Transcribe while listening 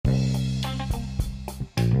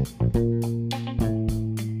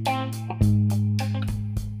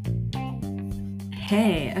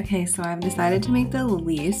Hey, okay, so I've decided to make the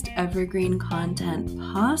least evergreen content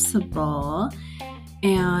possible,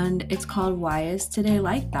 and it's called Why Is Today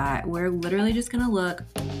Like That? We're literally just gonna look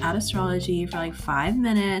at astrology for like 5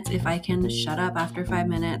 minutes. If I can shut up after 5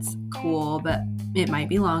 minutes, cool, but it might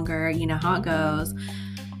be longer. You know how it goes.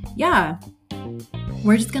 Yeah,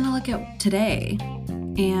 we're just gonna look at today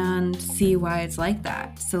and see why it's like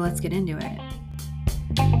that. So let's get into it.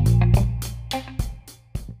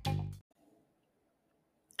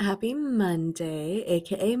 Happy Monday,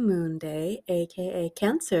 aka Moon Day, aka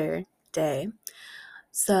Cancer Day.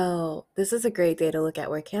 So, this is a great day to look at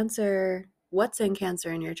what's in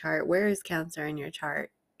Cancer in your chart, where is Cancer in your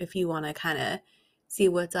chart, if you want to kind of see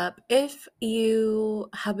what's up. If you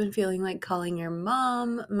have been feeling like calling your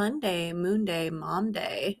mom, Monday, Moon Day, Mom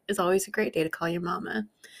Day is always a great day to call your mama.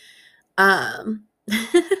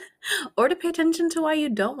 Or to pay attention to why you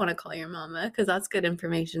don't want to call your mama, because that's good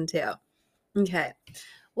information too. Okay.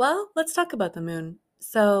 Well, let's talk about the moon.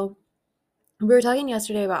 So, we were talking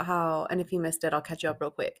yesterday about how, and if you missed it, I'll catch you up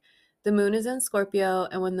real quick. The moon is in Scorpio,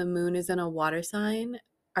 and when the moon is in a water sign,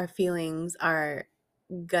 our feelings are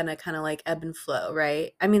gonna kind of like ebb and flow,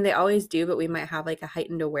 right? I mean, they always do, but we might have like a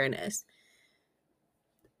heightened awareness.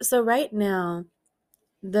 So, right now,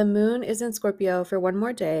 the moon is in Scorpio for one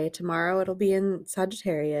more day. Tomorrow, it'll be in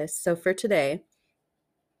Sagittarius. So, for today,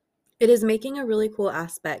 it is making a really cool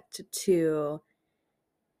aspect to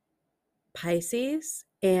Pisces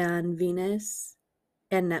and Venus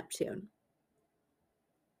and Neptune.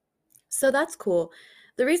 So that's cool.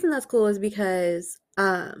 The reason that's cool is because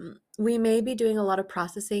we may be doing a lot of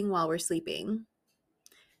processing while we're sleeping.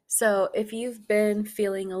 So if you've been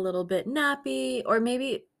feeling a little bit nappy, or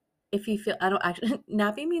maybe if you feel, I don't actually,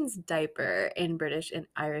 nappy means diaper in British and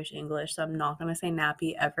Irish English. So I'm not going to say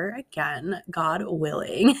nappy ever again, God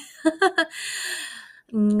willing.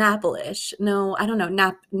 Nappalish. No, I don't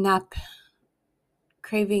know. Nap,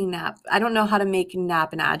 craving nap. I don't know how to make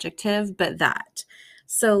nap an adjective, but that.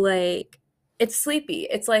 So like it's sleepy.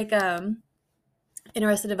 It's like in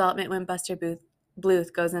Arrested Development when Buster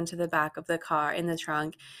Bluth goes into the back of the car in the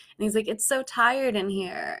trunk and he's like, it's so tired in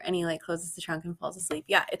here, and he like closes the trunk and falls asleep.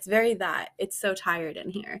 Yeah, it's very that. It's so tired in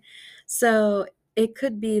here. So it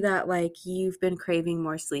could be that like you've been craving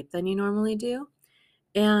more sleep than you normally do.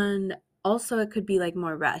 And also it could be like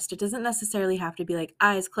more rest. It doesn't necessarily have to be like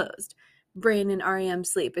eyes closed, brain and REM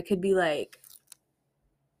sleep. It could be like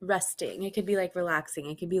resting. It could be like relaxing.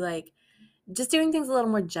 It could be like just doing things a little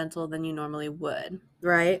more gentle than you normally would,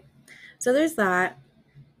 right? So there's that.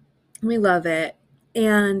 We love it.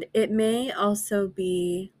 And it may also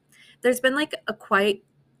be, there's been like quite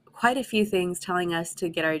a few things telling us to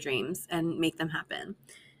get our dreams and make them happen.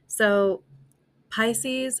 So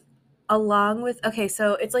Pisces, along with, okay,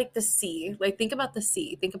 so it's like the sea. Like think about the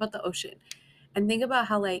sea, think about the ocean, and think about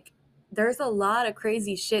how like there's a lot of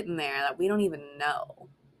crazy shit in there that we don't even know,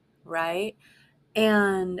 right?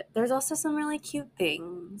 And there's also some really cute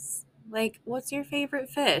things. Like, what's your favorite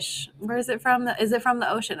fish? Where is it from? Is it from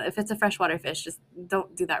the ocean? If it's a freshwater fish, just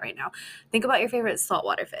don't do that right now. Think about your favorite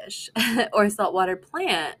saltwater fish or saltwater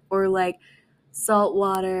plant or like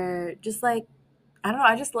saltwater, just like, I don't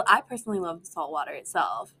know. I personally love the salt water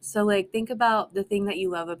itself. So, like, think about the thing that you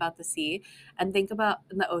love about the sea and think about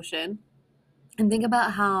the ocean and think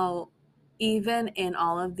about how, even in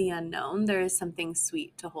all of the unknown, there is something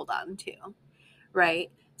sweet to hold on to,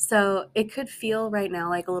 right? So it could feel right now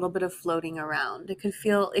like a little bit of floating around. It could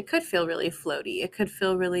feel really floaty. It could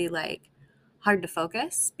feel really like hard to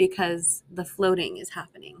focus because the floating is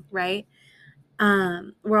happening, right?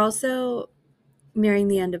 We're also nearing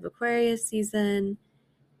the end of Aquarius season,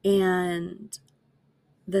 and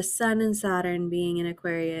the sun and Saturn being in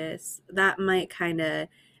Aquarius, that might kind of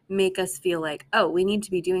make us feel like, oh, we need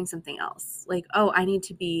to be doing something else. Like, oh, I need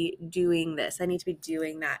to be doing this. I need to be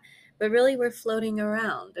doing that. But really, we're floating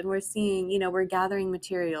around and we're seeing, we're gathering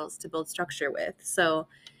materials to build structure with. So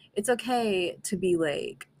it's okay to be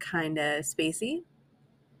like kind of spacey.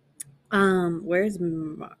 Where's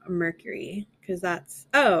Mercury? Because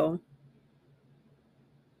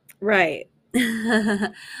right.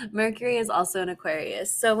 Mercury is also an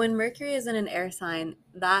Aquarius. So when Mercury is in an air sign,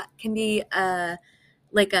 that can be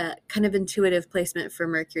like a kind of intuitive placement for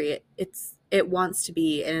Mercury. It wants to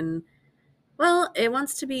be in, well, it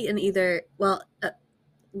wants to be in either, well,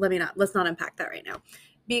 let's not unpack that right now.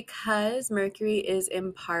 Because Mercury is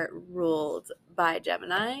in part ruled by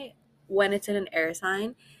Gemini, when it's in an air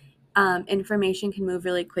sign, information can move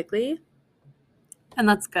really quickly. And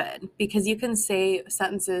that's good because you can say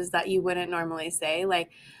sentences that you wouldn't normally say. Like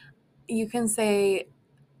you can say,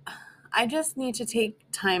 I just need to take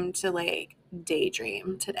time to like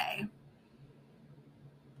daydream today.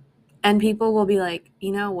 And people will be like,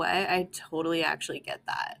 you know what? I totally actually get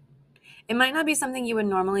that. It might not be something you would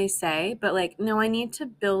normally say, but like, no, I need to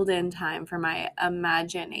build in time for my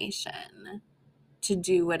imagination to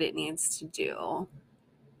do what it needs to do.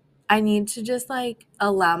 I need to just like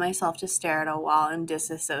allow myself to stare at a wall and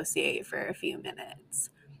disassociate for a few minutes.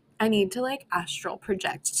 I need to like astral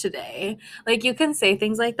project today. Like you can say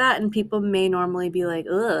things like that and people may normally be like,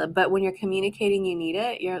 ugh, but when you're communicating you need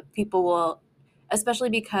it, your people will, especially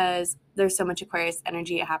because there's so much Aquarius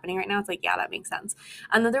energy happening right now. It's like, yeah, that makes sense.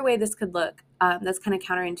 Another way this could look, that's kind of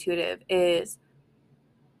counterintuitive is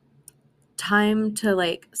time to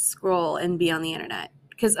like scroll and be on the internet.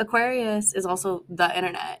 Because Aquarius is also the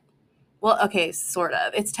internet. Well, okay, sort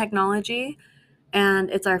of. It's technology and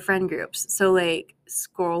it's our friend groups. So like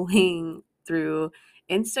scrolling through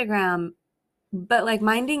Instagram, but like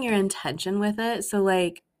minding your intention with it. So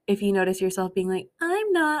like if you notice yourself being like,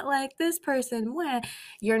 I'm not like this person, when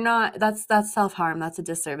you're not, that's self-harm. That's a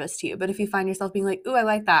disservice to you. But if you find yourself being like, ooh, I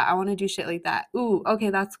like that. I want to do shit like that. Ooh, okay,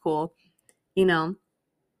 that's cool. You know,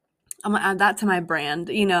 I'm gonna add that to my brand,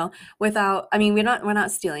 without, I mean, we're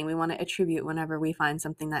not stealing. We want to attribute whenever we find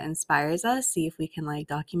something that inspires us, see if we can like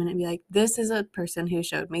document it and be like, this is a person who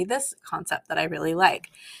showed me this concept that I really like.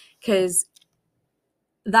 Cause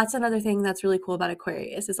that's another thing that's really cool about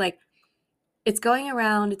Aquarius is like, it's going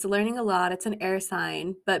around, it's learning a lot, it's an air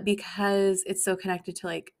sign, but because it's so connected to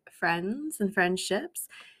like friends and friendships,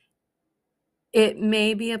 it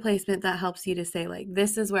may be a placement that helps you to say like,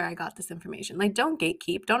 this is where I got this information. Like, don't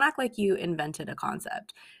gatekeep, don't act like you invented a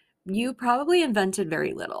concept. You probably invented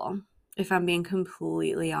very little, if I'm being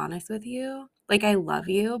completely honest with you. Like, I love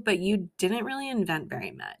you, but you didn't really invent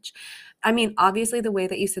very much. I mean, obviously, the way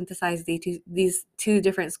that you synthesize these two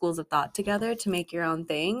different schools of thought together to make your own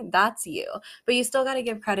thing, that's you. But you still got to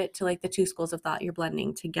give credit to like the two schools of thought you're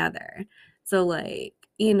blending together. So, like,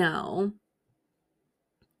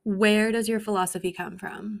 where does your philosophy come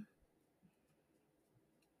from?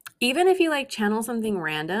 Even if you like channel something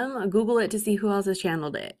random, Google it to see who else has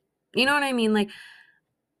channeled it. You know what I mean? Like,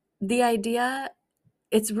 the idea,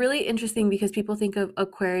 it's really interesting because people think of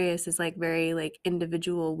Aquarius as like very like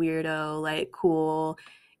individual weirdo, like cool,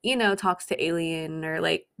 talks to alien or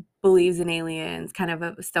like believes in aliens, kind of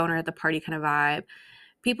a stoner at the party kind of vibe.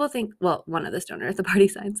 People think, well, one of the stoner at the party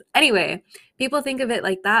signs. Anyway, people think of it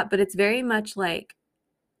like that, but it's very much like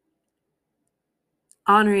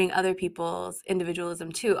honoring other people's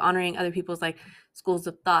individualism too, honoring other people's like schools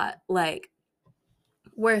of thought, like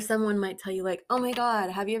where someone might tell you like, oh my god,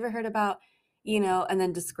 have you ever heard about, and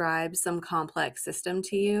then describe some complex system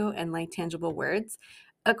to you in like tangible words.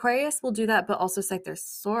 Aquarius will do that, but also cite their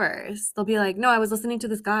source. They'll be like, no, I was listening to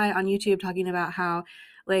this guy on YouTube talking about how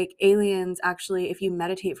like aliens actually, if you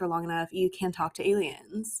meditate for long enough, you can talk to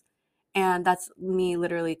aliens. And that's me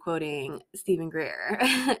literally quoting Stephen Greer.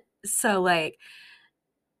 So like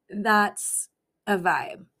that's a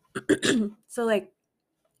vibe. So like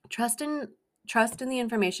trust in trust in the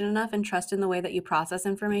information enough and trust in the way that you process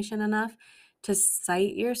information enough to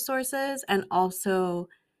cite your sources and also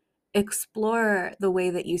explore the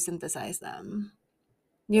way that you synthesize them.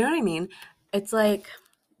 You know what I mean? It's like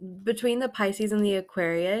between the Pisces and the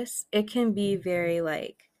Aquarius, it can be very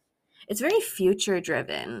like it's very future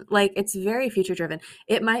driven. Like it's very future driven.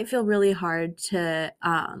 It might feel really hard to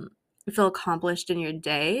feel accomplished in your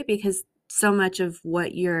day because so much of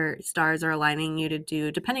what your stars are aligning you to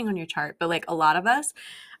do, depending on your chart, but like a lot of us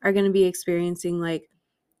are going to be experiencing like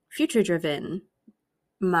future driven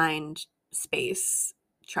mind space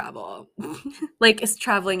travel. Like it's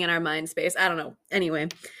traveling in our mind space. I don't know. Anyway,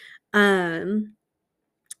 um,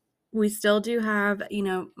 we still do have,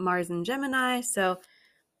 Mars and Gemini. So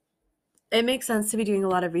it makes sense to be doing a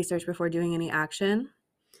lot of research before doing any action.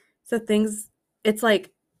 So it's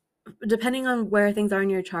like, depending on where things are in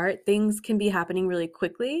your chart, things can be happening really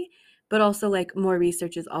quickly, but also like more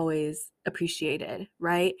research is always appreciated,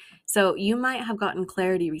 right? So you might have gotten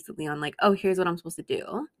clarity recently on like, oh, here's what I'm supposed to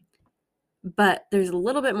do. But there's a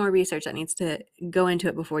little bit more research that needs to go into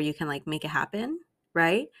it before you can like make it happen,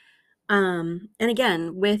 right? And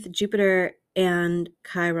again, with Jupiter and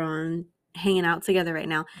Chiron hanging out together right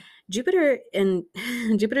now, Jupiter and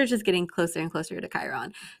Jupiter is just getting closer and closer to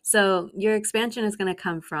Chiron. So your expansion is going to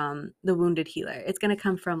come from the wounded healer. It's going to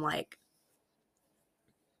come from like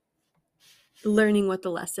learning what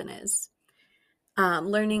the lesson is.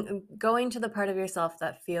 Learning, going to the part of yourself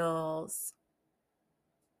that feels.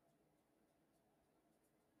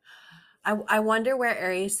 I wonder where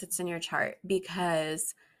Aries sits in your chart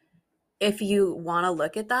because if you want to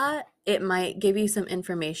look at that, it might give you some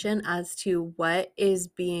information as to what is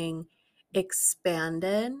being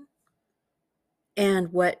expanded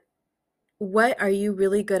and what are you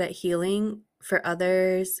really good at healing for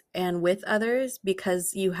others and with others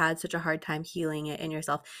because you had such a hard time healing it in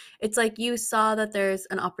yourself. It's like you saw that there's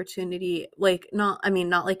an opportunity, like not, I mean,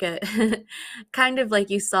 not like a kind of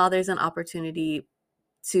like you saw there's an opportunity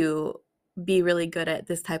to be really good at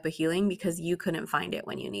this type of healing because you couldn't find it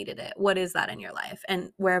when you needed it. What is that in your life?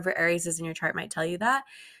 And wherever Aries is in your chart might tell you that,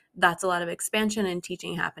 that's a lot of expansion and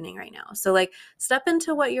teaching happening right now. So like step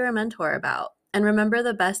into what you're a mentor about. And remember,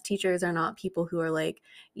 the best teachers are not people who are like,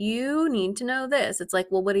 you need to know this. It's like,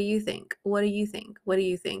 well, what do you think? What do you think? What do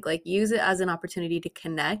you think? Like, use it as an opportunity to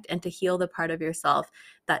connect and to heal the part of yourself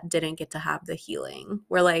that didn't get to have the healing.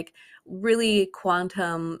 We're like really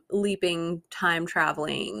quantum leaping, time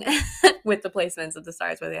traveling with the placements of the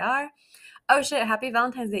stars where they are. Oh shit, happy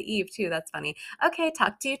Valentine's Day Eve too. That's funny. Okay,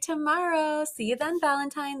 talk to you tomorrow. See you then,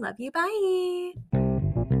 Valentine. Love you. Bye.